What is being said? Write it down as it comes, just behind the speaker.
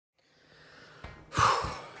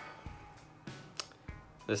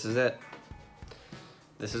this is it.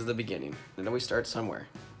 This is the beginning. It always starts somewhere.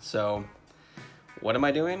 So what am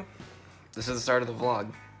I doing? This is the start of the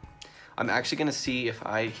vlog. I'm actually gonna see if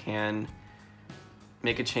I can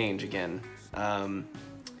make a change again.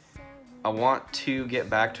 I want to get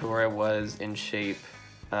back to where I was in shape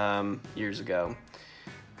years ago.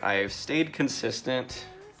 I've stayed consistent,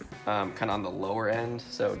 kind of on the lower end,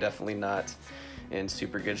 so definitely not in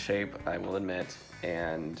super good shape, I will admit.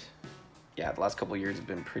 And yeah, the last couple of years have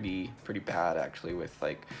been pretty bad actually, with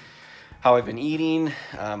like how I've been eating,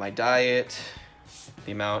 my diet,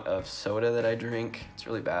 the amount of soda that I drink. It's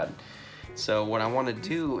really bad. So what I want to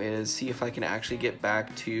do is see if I can actually get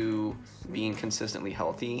back to being consistently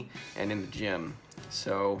healthy and in the gym.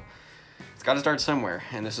 So it's got to start somewhere,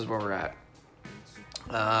 and this is where we're at.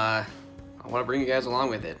 I want to bring you guys along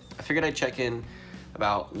with it. I figured I'd check in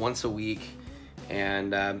about once a week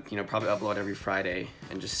and you know, probably upload every Friday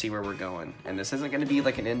and just see where we're going. And this isn't going to be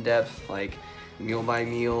like an in-depth, like meal by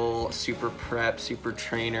meal, super prep, super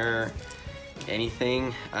trainer,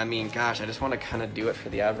 anything. I mean, gosh, I just want to kind of do it for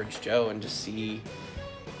the average Joe and just see,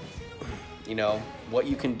 you know, what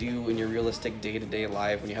you can do in your realistic day-to-day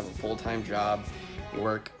life when you have a full-time job, you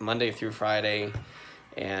work Monday through Friday,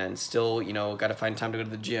 and still, you know, got to find time to go to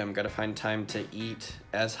the gym, got to find time to eat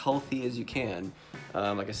as healthy as you can.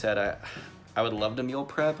 Like I said, I would love to meal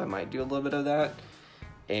prep. I might do a little bit of that,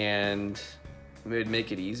 and it would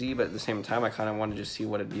make it easy, but at the same time, I kind of want to just see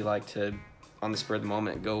what it'd be like to, on the spur of the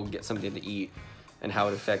moment, go get something to eat and how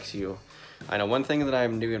it affects you. I know one thing that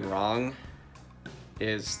I'm doing wrong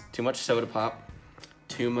is too much soda pop,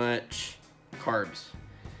 too much carbs.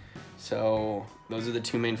 So those are the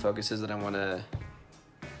two main focuses that I want to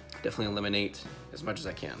definitely eliminate as much as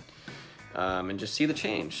I can, and just see the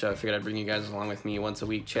change. So I figured I'd bring you guys along with me once a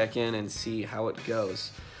week, check in and see how it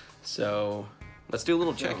goes. So let's do a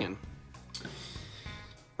little check-in.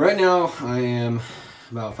 Right now I am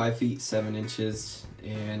about 5 feet 7 inches,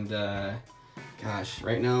 and gosh,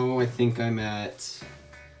 right now I think I'm at,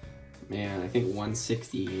 man, I think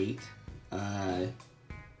 168,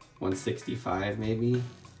 165 maybe.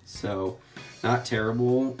 So not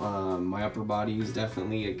terrible. My upper body is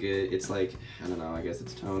definitely a good, it's like, I don't know, I guess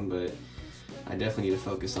it's tone, but I definitely need to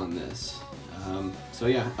focus on this. So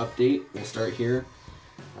yeah, update, we'll start here.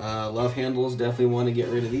 Love handles, definitely want to get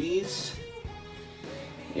rid of these.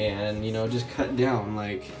 And, you know, just cut down.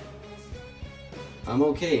 Like, I'm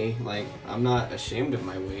okay. Like, I'm not ashamed of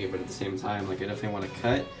my weight, but at the same time, like, I definitely want to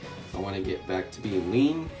cut. I want to get back to being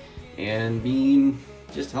lean and being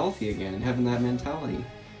just healthy again and having that mentality.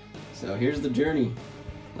 So here's the journey.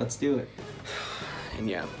 Let's do it. And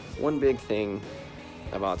yeah, one big thing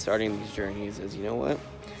about starting these journeys is, you know what?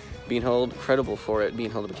 Being held credible for it, being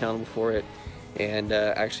held accountable for it, and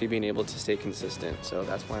actually being able to stay consistent. So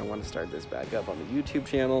that's why I want to start this back up on the YouTube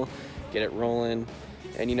channel, get it rolling,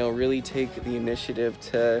 and, you know, really take the initiative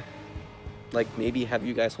to, like, maybe have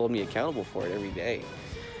you guys hold me accountable for it every day.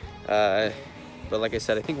 But like I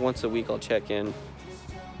said, I think once a week I'll check in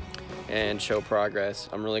and show progress.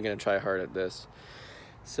 I'm really going to try hard at this.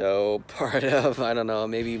 So part of, I don't know,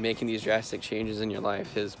 maybe making these drastic changes in your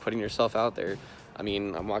life is putting yourself out there. I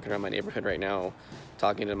mean, I'm walking around my neighborhood right now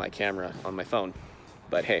talking to my camera on my phone.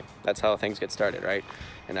 But hey, that's how things get started, right?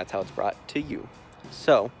 And that's how it's brought to you.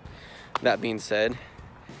 So, that being said,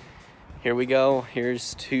 here we go.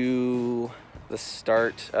 Here's to the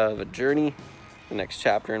start of a journey, the next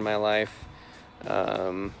chapter in my life.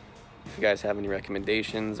 If you guys have any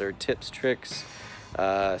recommendations or tips, tricks,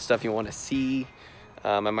 stuff you want to see,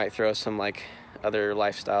 I might throw some like other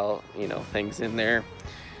lifestyle, you know, things in there.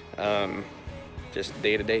 Just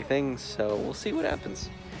day-to-day things, so we'll see what happens.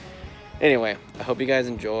 Anyway, I hope you guys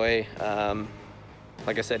enjoy.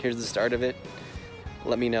 Like I said, here's the start of it.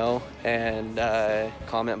 Let me know, and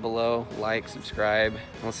comment below, like, subscribe.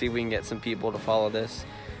 We'll see if we can get some people to follow this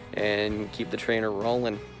and keep the trainer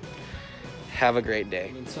rolling. Have a great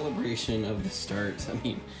day. In celebration of the start, I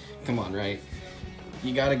mean, come on, right?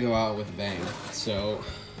 You gotta go out with a bang. So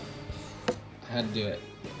I had to do it.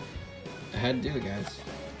 I had to do it, guys.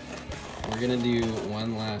 We're gonna do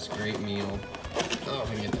one last great meal. Oh,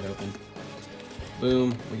 if I can get that open.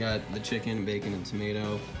 Boom, we got the chicken, bacon, and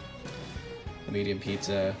tomato. The medium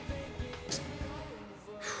pizza.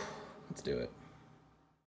 Let's do it.